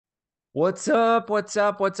What's up? What's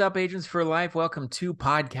up? What's up, Agents for Life? Welcome to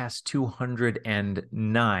podcast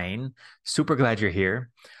 209. Super glad you're here.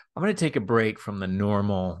 I'm going to take a break from the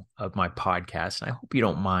normal of my podcast, and I hope you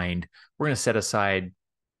don't mind. We're going to set aside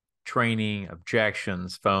training,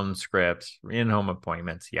 objections, phone scripts, in-home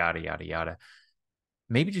appointments, yada, yada, yada.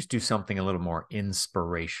 Maybe just do something a little more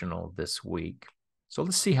inspirational this week. So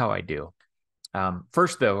let's see how I do.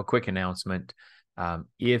 First, though, a quick announcement.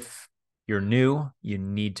 If you're new, you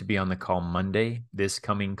need to be on the call Monday. This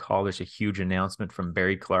coming call, there's a huge announcement from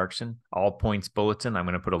Barry Clarkson, All Points Bulletin. I'm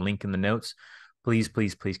going to put a link in the notes. Please,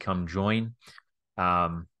 please, please come join.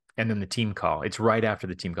 And then the team call. It's right after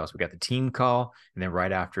the team call. So we got the team call and then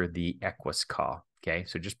right after the Equus call. Okay.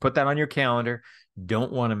 So just put that on your calendar.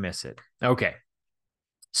 Don't want to miss it. Okay.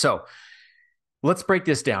 So let's break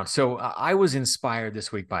this down. So I was inspired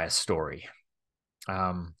this week by a story.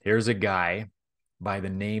 Here's a guy by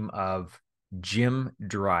the name of Jim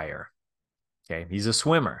Dreyer. Okay, he's a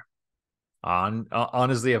swimmer.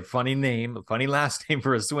 Honestly, a funny name, a funny last name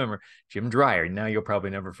for a swimmer, Jim Dreyer. Now you'll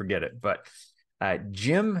probably never forget it. But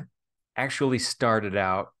Jim actually started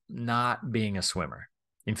out not being a swimmer.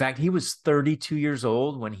 In fact, he was 32 years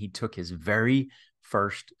old when he took his very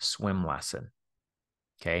first swim lesson.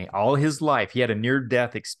 Okay, all his life, he had a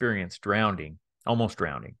near-death experience, almost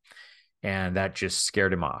drowning. And that just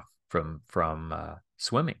scared him off from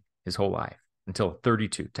swimming his whole life until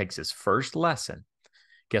 32. Takes his first lesson.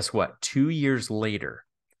 Guess what? 2 years later,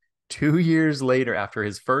 after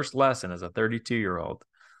his first lesson as a 32-year-old,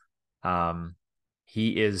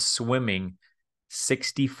 he is swimming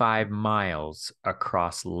 65 miles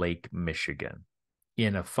across Lake Michigan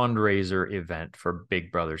in a fundraiser event for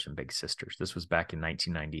Big Brothers and Big Sisters. This was back in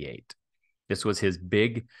 1998. This was his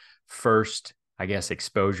big first, I guess,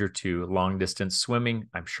 exposure to long distance swimming.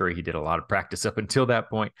 I'm sure he did a lot of practice up until that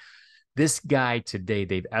point. This guy today,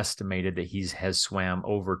 they've estimated that he has swam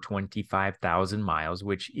over 25,000 miles,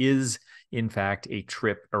 which is in fact a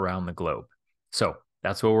trip around the globe. So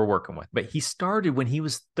that's what we're working with. But he started when he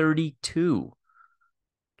was 32.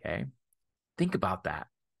 Okay. Think about that.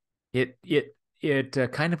 It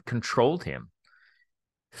kind of controlled him.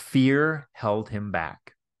 Fear held him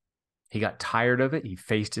back. He got tired of it. He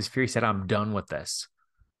faced his fear. He said, I'm done with this.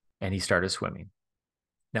 And he started swimming.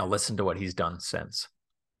 Now listen to what he's done since.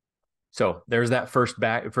 So there's that first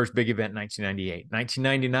big event in 1998.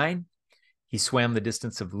 1999, he swam the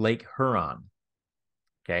distance of Lake Huron.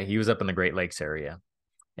 Okay, he was up in the Great Lakes area.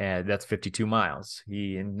 And that's 52 miles.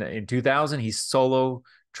 In 2000, he's solo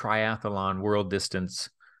triathlon world distance,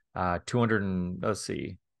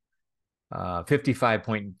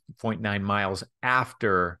 55.9 miles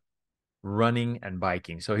after running and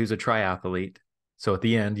biking. So he was a triathlete. So at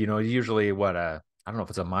the end, usually I don't know if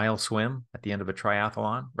it's a mile swim at the end of a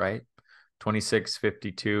triathlon, right? 26,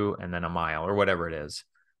 52, and then a mile or whatever it is.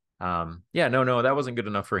 No, that wasn't good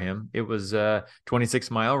enough for him. It was a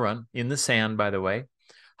 26-mile run in the sand, by the way,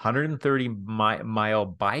 130-mile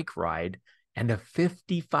bike ride, and a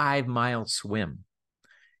 55-mile swim.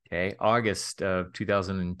 Okay, August of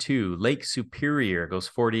 2002, Lake Superior goes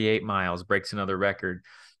 48 miles, breaks another record.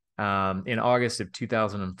 In August of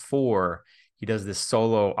 2004, he does this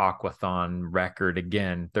solo aquathon record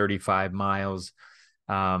again, 35 miles.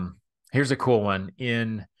 Here's a cool one.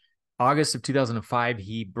 In August of 2005,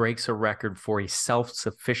 he breaks a record for a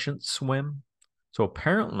self-sufficient swim. So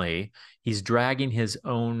apparently he's dragging his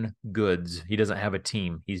own goods. He doesn't have a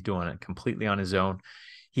team. He's doing it completely on his own.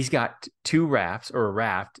 He's got two rafts, or a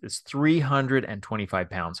raft. It's 325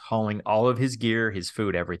 pounds, hauling all of his gear, his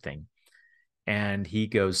food, everything. And he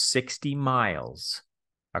goes 60 miles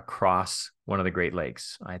across one of the Great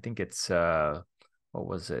Lakes. I think it's, what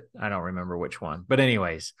was it? I don't remember which one. But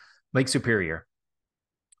anyways, Lake Superior.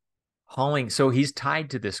 So he's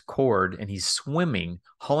tied to this cord and he's swimming,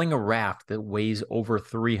 hauling a raft that weighs over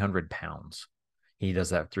 300 pounds. He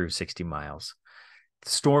does that through 60 miles.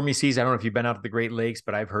 Stormy seas. I don't know if you've been out to the Great Lakes,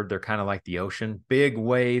 but I've heard they're kind of like the ocean. Big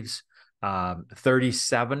waves,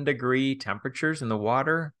 37-degree temperatures in the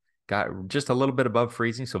water, got just a little bit above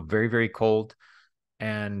freezing. So very, very cold.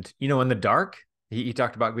 And, in the dark, he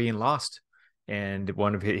talked about being lost. And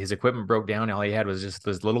one of his equipment broke down. All he had was just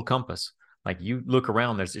this little compass. Like you look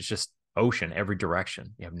around, it's just ocean every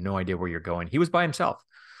direction. You have no idea where you're going. He was by himself.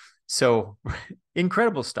 So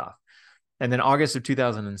incredible stuff. And then August of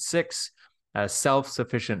 2006, a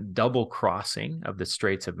self-sufficient double crossing of the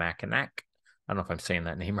Straits of Mackinac. I don't know if I'm saying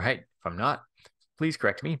that name right. If I'm not, please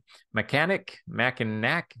correct me. Mackinac.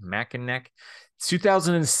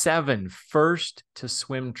 2007, first to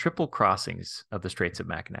swim triple crossings of the Straits of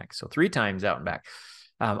Mackinac. So 3 times out and back.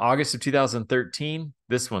 August of 2013,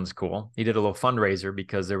 this one's cool. He did a little fundraiser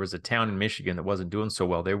because there was a town in Michigan that wasn't doing so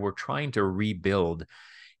well. They were trying to rebuild,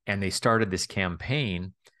 and they started this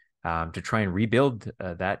campaign to try and rebuild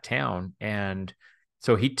that town. And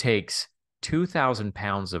so he takes 2,000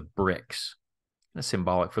 pounds of bricks,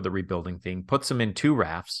 symbolic for the rebuilding thing, puts them in 2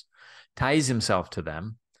 rafts, ties himself to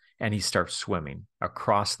them, and he starts swimming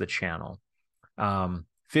across the channel.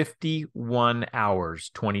 51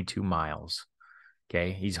 hours, 22 miles.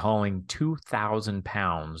 Okay, he's hauling 2,000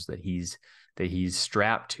 pounds that he's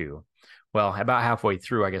strapped to. Well, about halfway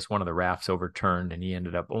through, I guess one of the rafts overturned, and he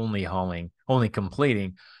ended up only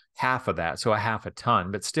completing half of that, so a half a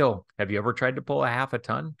ton. But still, have you ever tried to pull a half a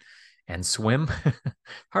ton and swim?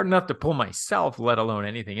 Hard enough to pull myself, let alone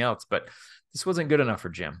anything else. But this wasn't good enough for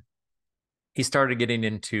Jim. He started getting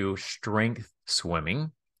into strength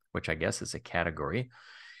swimming, which I guess is a category.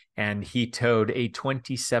 And he towed a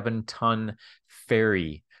 27-ton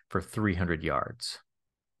ferry for 300 yards.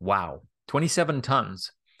 Wow, 27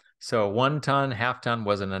 tons. So 1 ton, half ton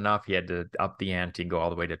wasn't enough. He had to up the ante and go all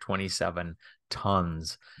the way to 27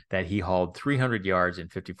 tons that he hauled 300 yards in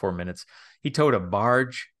 54 minutes. He towed a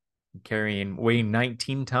barge weighing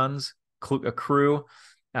 19 tons, a crew,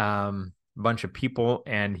 a bunch of people,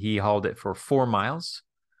 and he hauled it for 4 miles.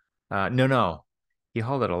 No. He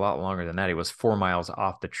hauled it a lot longer than that. It was 4 miles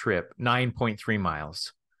off the trip, 9.3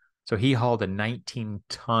 miles. So he hauled a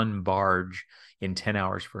 19-ton barge in 10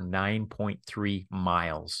 hours for 9.3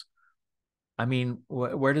 miles. I mean,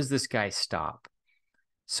 where does this guy stop?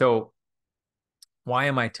 So why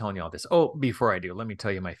am I telling you all this? Oh, before I do, let me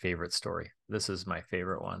tell you my favorite story. This is my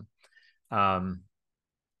favorite one.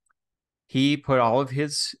 He put all of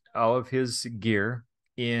his gear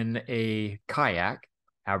in a kayak,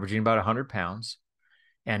 averaging about 100 pounds,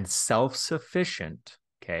 and self-sufficient.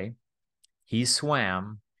 Okay, he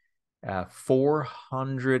swam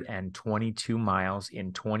 422 miles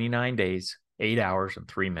in 29 days, 8 hours and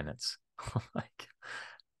 3 minutes. Like,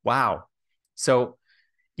 wow. So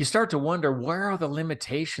you start to wonder, where are the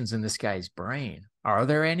limitations in this guy's brain? Are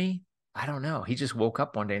there any? I don't know. He just woke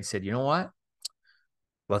up one day and said, you know what?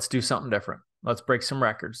 Let's do something different. Let's break some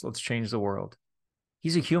records. Let's change the world.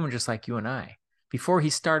 He's a human just like you and I. Before he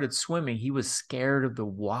started swimming, he was scared of the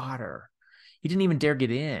water. He didn't even dare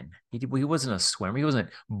get in. He wasn't a swimmer. He wasn't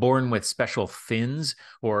born with special fins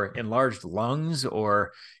or enlarged lungs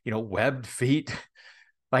or, webbed feet.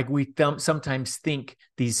 Like we sometimes think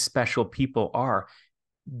these special people are.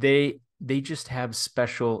 They just have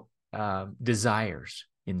special desires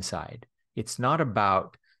inside. It's not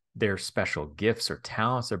about their special gifts or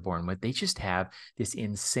talents they're born with. They just have this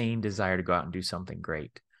insane desire to go out and do something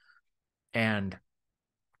great. And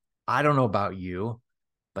I don't know about you,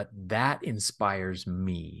 but that inspires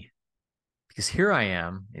me, because here I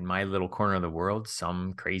am in my little corner of the world,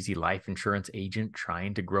 some crazy life insurance agent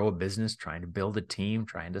trying to grow a business, trying to build a team,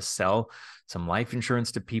 trying to sell some life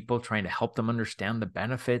insurance to people, trying to help them understand the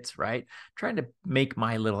benefits, right? Trying to make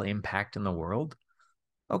my little impact in the world.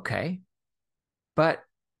 Okay. But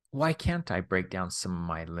why can't I break down some of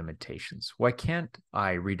my limitations? Why can't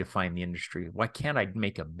I redefine the industry? Why can't I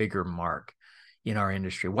make a bigger mark in our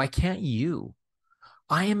industry? Why can't you?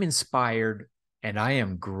 I am inspired and I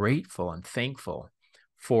am grateful and thankful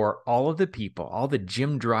for all of the people, all the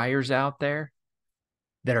Jim Dryers out there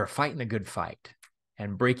that are fighting a good fight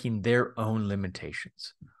and breaking their own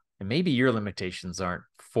limitations. And maybe your limitations aren't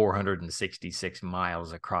 466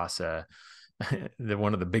 miles across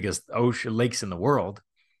one of the biggest ocean lakes in the world,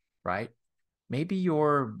 right? Maybe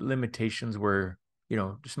your limitations were,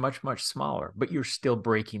 just much, much smaller, but you're still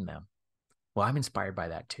breaking them. Well, I'm inspired by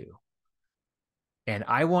that too. And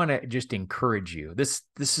I want to just encourage you. This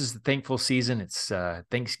is the thankful season. It's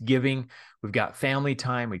Thanksgiving. We've got family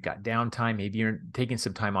time. We've got downtime. Maybe you're taking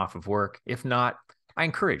some time off of work. If not, I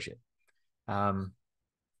encourage it.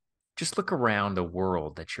 Just look around the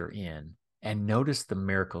world that you're in and notice the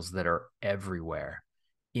miracles that are everywhere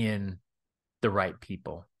in the right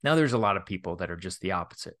people. Now, there's a lot of people that are just the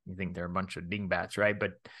opposite. You think they're a bunch of dingbats, right?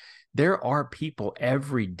 But there are people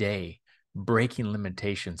every day breaking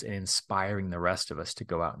limitations and inspiring the rest of us to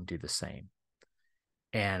go out and do the same.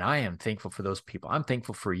 And I am thankful for those people. I'm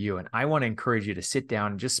thankful for you. And I want to encourage you to sit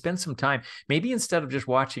down and just spend some time. Maybe instead of just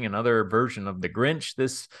watching another version of The Grinch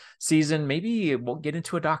this season, maybe we'll get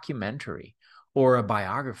into a documentary or a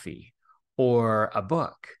biography or a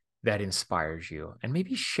book that inspires you, and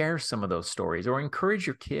maybe share some of those stories, or encourage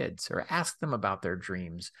your kids, or ask them about their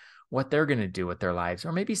dreams, what they're going to do with their lives,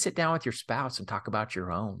 or maybe sit down with your spouse and talk about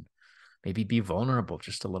your own. Maybe be vulnerable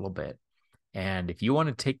just a little bit. And if you want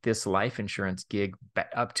to take this life insurance gig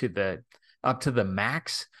up to the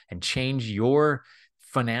max and change your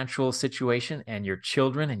financial situation and your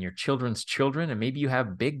children and your children's children, and maybe you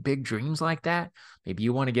have big, big dreams like that. Maybe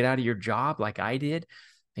you want to get out of your job like I did.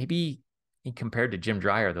 Maybe compared to Jim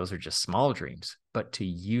Dreyer, those are just small dreams, but to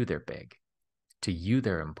you, they're big. To you,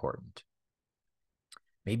 they're important.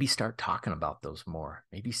 Maybe start talking about those more.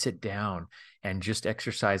 Maybe sit down and just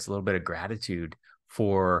exercise a little bit of gratitude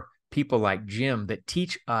for people like Jim that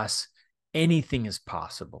teach us anything is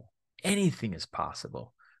possible. Anything is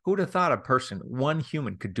possible. Who would have thought a person, one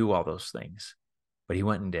human, could do all those things? But he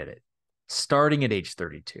went and did it, starting at age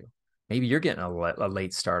 32. Maybe you're getting a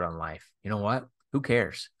late start on life. You know what? Who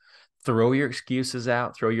cares? Throw your excuses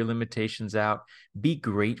out, throw your limitations out. Be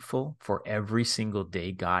grateful for every single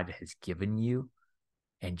day God has given you,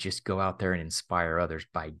 and just go out there and inspire others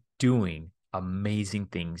by doing amazing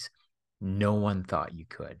things no one thought you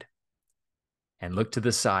could. And look to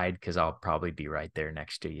the side, because I'll probably be right there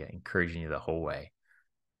next to you, encouraging you the whole way.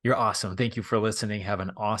 You're awesome. Thank you for listening. Have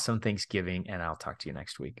an awesome Thanksgiving, and I'll talk to you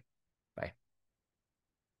next week.